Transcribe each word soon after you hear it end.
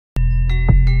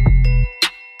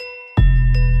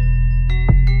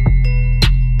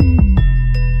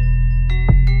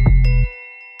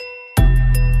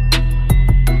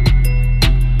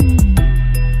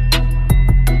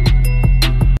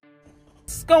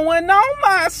going on,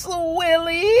 my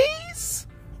Swillies?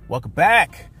 Welcome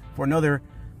back for another,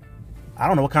 I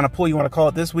don't know what kind of pool you want to call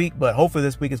it this week, but hopefully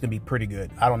this week is going to be pretty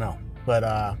good. I don't know.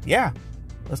 But yeah,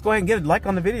 let's go ahead and get a like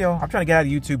on the video. I'm trying to get out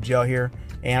of YouTube jail here,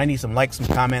 and I need some likes, some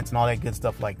comments, and all that good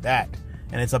stuff like that.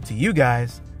 And it's up to you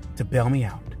guys to bail me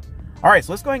out. All right,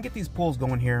 so let's go ahead and get these pools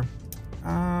going here.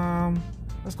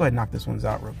 Let's go ahead and knock this one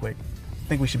out real quick. I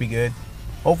think we should be good.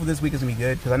 Hopefully this week is going to be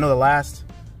good, because I know I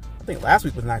think last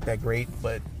week was not that great,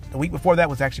 but the week before that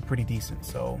was actually pretty decent.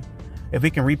 So if we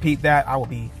can repeat that, I will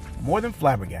be more than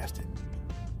flabbergasted.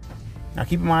 Now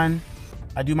keep in mind,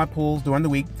 I do my pulls during the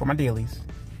week for my dailies,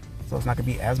 so it's not going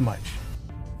to be as much.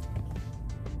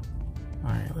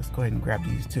 All right, let's go ahead and grab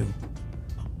these too.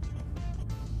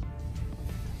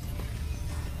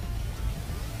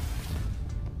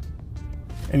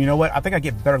 And you know what? I think I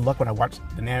get better luck when I watch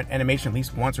the animation at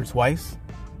least once or twice.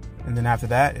 And then after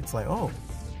that, it's like, oh.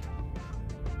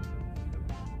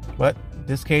 But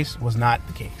this case was not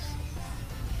the case.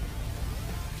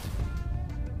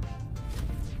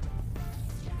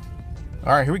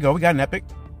 All right, here we go. We got an epic.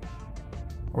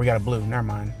 Or we got a blue. Never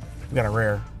mind. We got a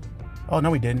rare. Oh, no,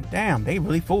 we didn't. Damn, they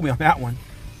really fooled me on that one.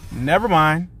 Never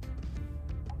mind.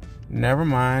 Never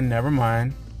mind. Never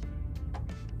mind.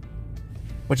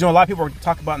 But you know, a lot of people are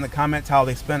talking about in the comments how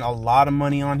they spend a lot of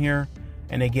money on here.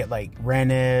 And they get like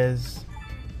Renes,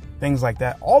 things like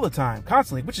that all the time,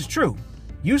 constantly, which is true.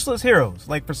 Useless heroes.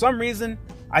 Like, for some reason,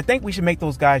 I think we should make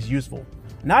those guys useful.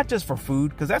 Not just for food,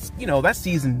 because that's, you know, that's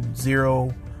season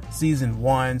 0, season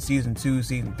 1, season 2,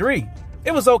 season 3.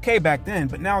 It was okay back then,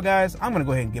 but now, guys, I'm going to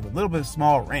go ahead and give a little bit of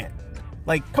small rant.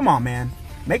 Like, come on, man.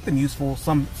 Make them useful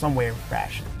some way or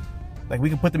fashion. Like, we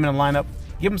can put them in a lineup,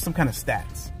 give them some kind of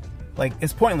stats. Like,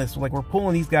 it's pointless. Like, we're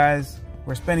pulling these guys.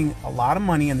 We're spending a lot of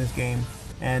money in this game.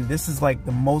 And this is like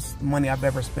the most money I've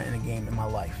ever spent in a game in my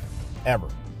life. Ever.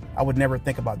 I would never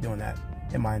think about doing that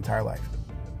in my entire life.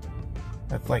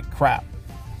 That's like crap.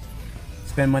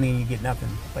 Spend money and you get nothing.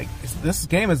 Like, this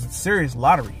game is a serious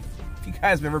lottery. If you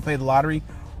guys have ever played the lottery,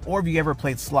 or if you ever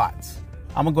played slots,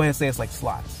 I'm gonna go ahead and say it's like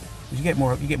slots. You get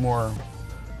more of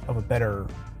a better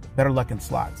luck in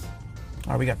slots.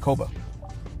 All right, we got Koba.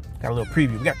 Got a little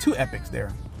preview. We got 2 epics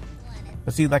there.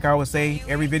 But see, like I always say,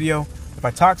 every video, if I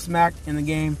talk smack in the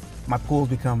game, my pools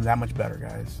become that much better,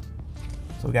 guys.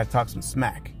 So we got to talk some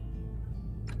smack.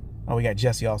 Oh, we got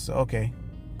Jesse also. Okay.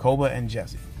 Koba and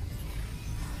Jesse.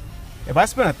 If I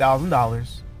spend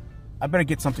 $1,000, I better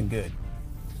get something good.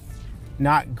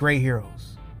 Not gray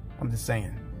heroes. I'm just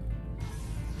saying.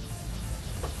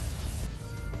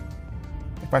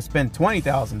 If I spend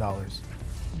 $20,000,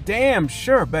 damn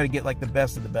sure better get like the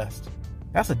best of the best.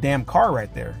 That's a damn car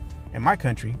right there. In my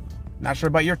country. Not sure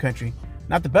about your country.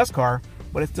 Not the best car,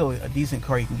 but it's still a decent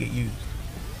car you can get used.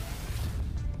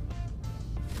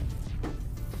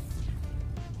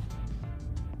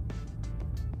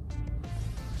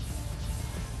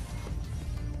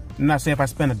 I'm not saying if I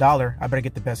spend $1, I better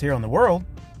get the best hero in the world,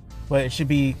 but it should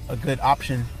be a good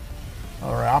option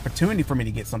or an opportunity for me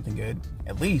to get something good,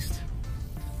 at least.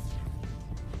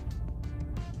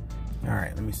 All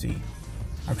right, let me see.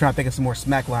 I'm trying to think of some more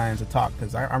smack lines to talk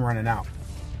because I'm running out.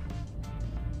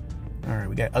 All right,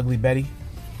 we got Ugly Betty.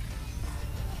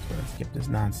 So let's skip this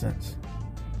nonsense.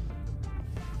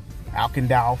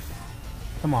 Alkendalf.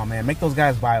 Come on, man. Make those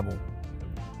guys viable.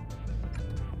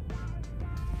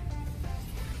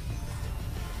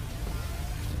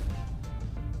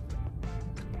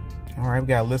 All right, we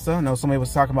got Alyssa. I know somebody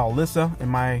was talking about Alyssa in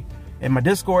my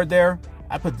Discord there.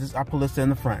 I put Alyssa in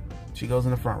the front. She goes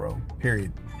in the front row,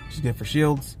 period. She's good for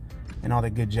shields and all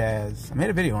that good jazz. I made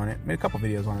a video on it. Made a couple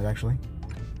videos on it, actually.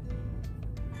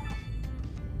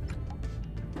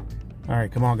 All right,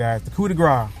 come on, guys. The coup de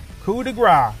grace. Coup de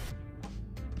grace.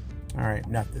 All right,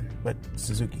 nothing but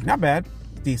Suzuki. Not bad.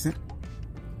 Decent.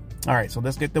 All right, so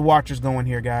let's get the watchers going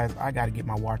here, guys. I got to get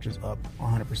my watchers up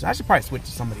 100%. I should probably switch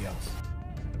to somebody else.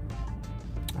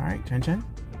 All right, Chen Chen.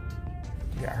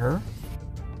 Got her.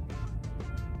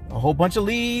 A whole bunch of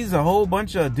Lees, a whole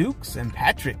bunch of Dukes and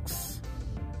Patricks.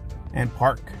 And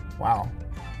Park. Wow.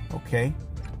 Okay.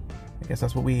 I guess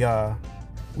that's what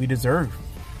we deserve.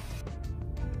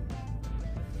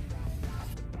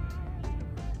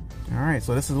 All right,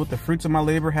 so this is what the fruits of my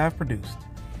labor have produced.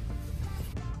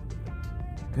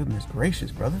 Goodness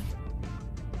gracious, brother.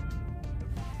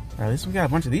 At least we got a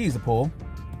bunch of these to pull.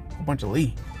 A bunch of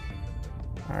Lee.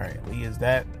 All right, Lee is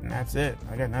that, and that's it.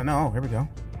 I got no. Here we go.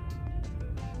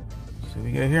 So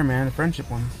we get here, man. The friendship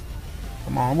ones.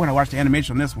 Come on, I'm gonna watch the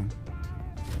animation on this one.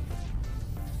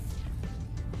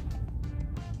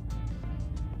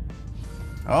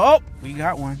 Oh, we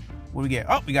got one. What do we get?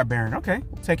 Oh, we got Baron. Okay,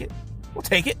 we'll take it. We'll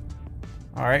take it.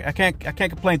 All right, I can't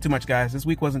complain too much, guys. This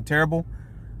week wasn't terrible.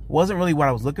 Wasn't really what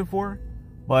I was looking for,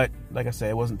 but like I said,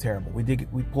 it wasn't terrible.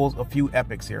 We pulled a few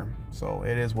epics here, so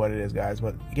it is what it is, guys.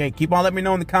 But okay, keep on letting me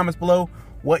know in the comments below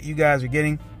what you guys are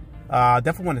getting.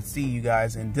 Definitely want to see you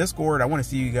guys in Discord. I want to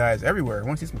see you guys everywhere. I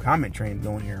want to see some comment trains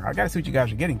going here. I got to see what you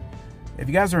guys are getting. If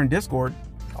you guys are in Discord,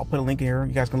 I'll put a link in here.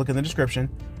 You guys can look in the description.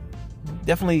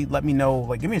 Definitely let me know,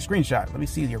 like, give me a screenshot. Let me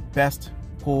see your best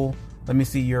pull. Let me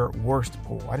see your worst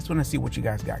pull. I just want to see what you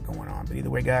guys got going on. But either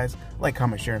way, guys, like,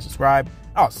 comment, share, and subscribe.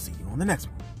 I'll see you on the next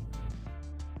one.